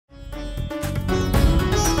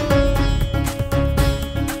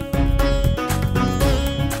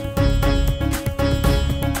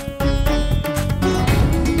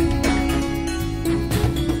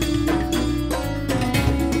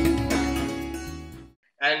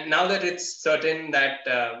And now that it's certain that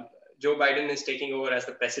Joe Biden is taking over as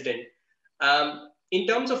the president, in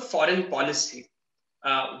terms of foreign policy,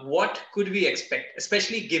 what could we expect,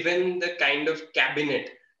 especially given the kind of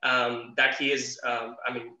cabinet that he has,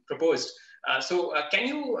 proposed? Can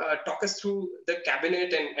you talk us through the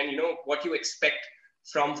cabinet and what you expect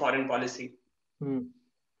from foreign policy?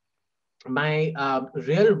 My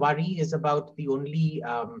real worry is about the only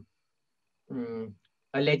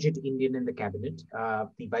alleged Indian in the cabinet,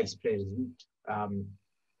 the vice president,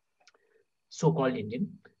 so-called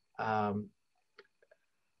Indian,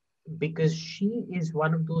 because she is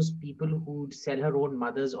one of those people who'd sell her own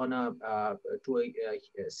mothers on to a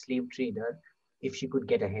slave trader if she could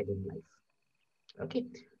get ahead in life. Okay,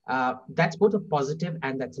 that's both a positive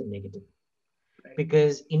and that's a negative,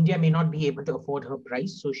 because India may not be able to afford her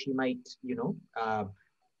price, so she might,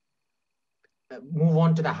 move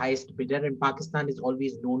on to the highest bidder. And Pakistan is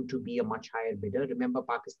always known to be a much higher bidder. Remember,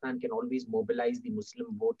 Pakistan can always mobilize the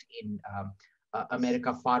Muslim vote in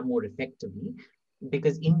America far more effectively,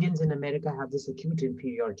 because Indians in America have this acute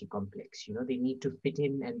inferiority complex. They need to fit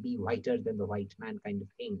in and be whiter than the white man kind of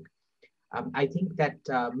thing. I think that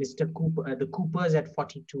Mr. Cooper, the Coopers at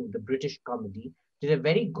 42, the British comedy, did a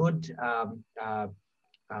very good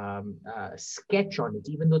sketch on it.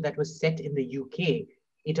 Even though that was set in the UK,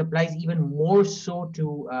 it applies even more so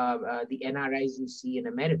to the NRIs you see in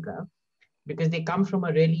America, because they come from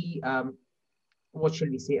a really, what shall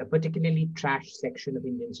we say, a particularly trash section of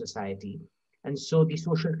Indian society. And so the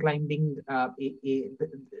social climbing,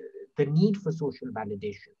 the need for social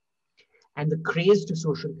validation and the craze to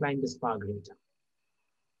social climb is far greater.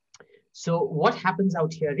 So what happens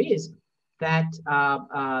out here is that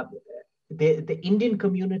the Indian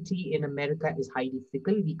community in America is highly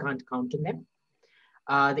fickle. We can't count on them.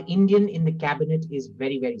 The Indian in the cabinet is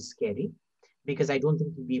very, very scary, because I don't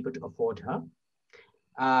think we'll be able to afford her.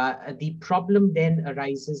 The problem then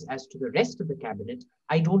arises as to the rest of the cabinet.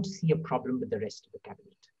 I don't see a problem with the rest of the cabinet.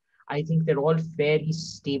 I think they're all fairly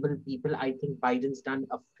stable people. I think Biden's done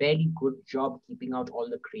a fairly good job keeping out all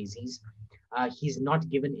the crazies. He's not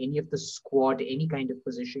given any of the squad any kind of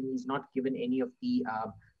position. He's not given any of the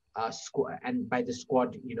squad, and by the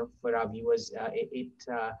squad, for our viewers,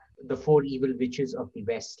 the four evil witches of the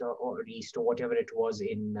West or East, or whatever it was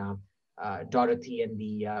in Dorothy and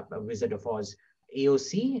the Wizard of Oz.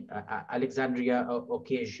 AOC, Alexandria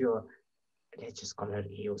Ocasio, let's just call her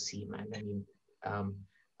AOC, man. I mean,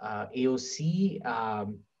 AOC,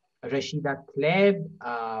 Rashida Tlaib,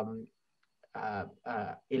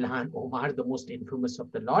 Ilhan Omar, the most infamous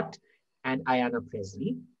of the lot, and Ayanna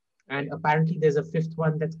Presley. And apparently there's a fifth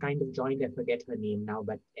one that's kind of joined. I forget her name now,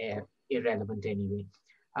 but irrelevant anyway.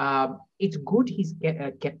 It's good he's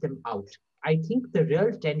kept them out. I think the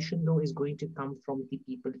real tension, though, is going to come from the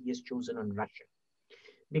people he has chosen on Russia,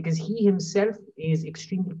 because he himself is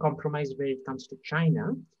extremely compromised when it comes to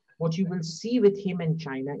China. What you will see with him and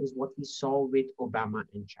China is what we saw with Obama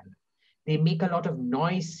and China. They make a lot of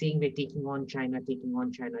noise saying they're taking on China, taking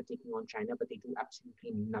on China, taking on China, but they do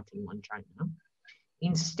absolutely nothing on China.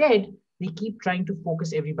 Instead, they keep trying to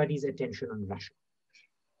focus everybody's attention on Russia.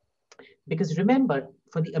 Because remember,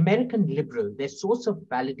 for the American liberal, their source of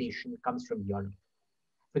validation comes from Europe.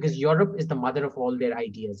 Because Europe is the mother of all their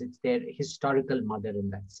ideas. It's their historical mother in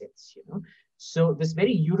that sense, So this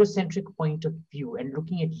very Eurocentric point of view and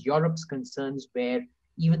looking at Europe's concerns, where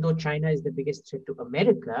even though China is the biggest threat to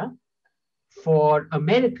America, for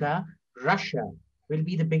America, Russia will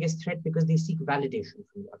be the biggest threat because they seek validation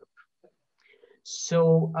from Europe.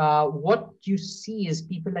 So what you see is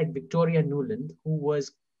people like Victoria Nuland, who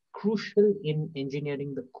was crucial in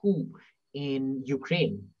engineering the coup in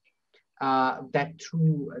Ukraine,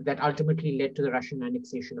 that ultimately led to the Russian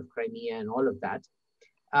annexation of Crimea and all of that.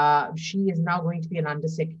 She is now going to be an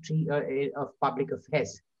undersecretary of public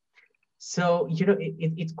affairs. So,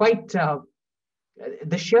 it's quite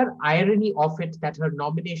the sheer irony of it that her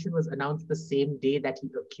nomination was announced the same day that he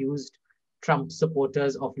accused Trump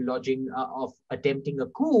supporters of attempting a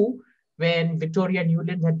coup, when Victoria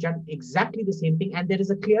Nuland had done exactly the same thing. And there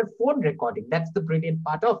is a clear phone recording. That's the brilliant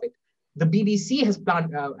part of it. The BBC has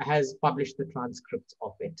published the transcripts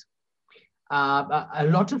of it. A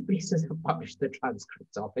lot of places have published the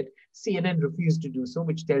transcripts of it. CNN refused to do so,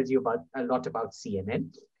 which tells you a lot about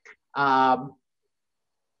CNN.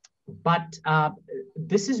 But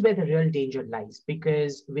this is where the real danger lies,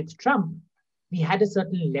 because with Trump, we had a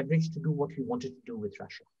certain leverage to do what we wanted to do with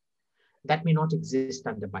Russia. That may not exist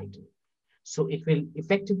under Biden. So it will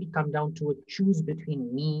effectively come down to a choose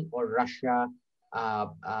between me or Russia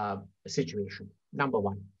situation, number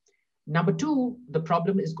one. Number two, the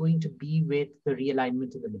problem is going to be with the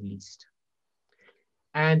realignment in the Middle East.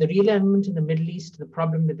 And the realignment in the Middle East, the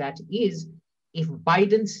problem with that is if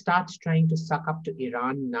Biden starts trying to suck up to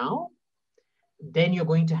Iran now, then you're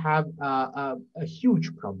going to have a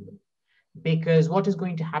huge problem. Because what is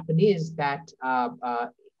going to happen is that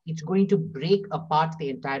it's going to break apart the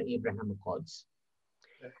entire Abraham Accords.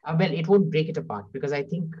 Well, it won't break it apart because I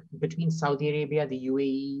think between Saudi Arabia, the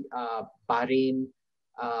UAE, Bahrain,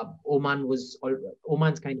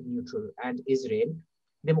 Oman's kind of neutral, and Israel,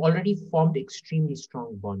 they've already formed extremely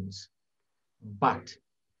strong bonds. But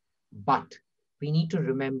we need to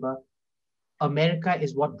remember America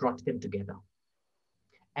is what brought them together.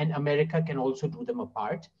 And America can also do them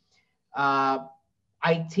apart.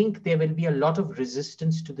 I think there will be a lot of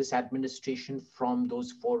resistance to this administration from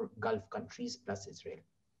those 4 Gulf countries plus Israel.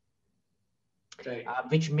 Right.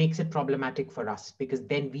 Which makes it problematic for us because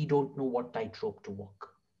then we don't know what tightrope to walk.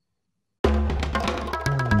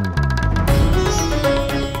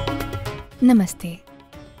 Namaste.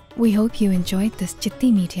 We hope you enjoyed this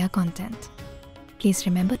Chitti Media content. Please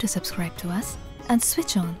remember to subscribe to us and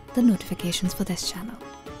switch on the notifications for this channel.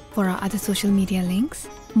 For our other social media links,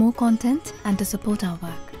 more content and to support our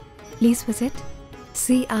work, please visit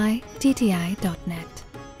citti.net.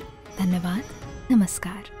 Dhanyavad.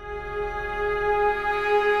 Namaskar.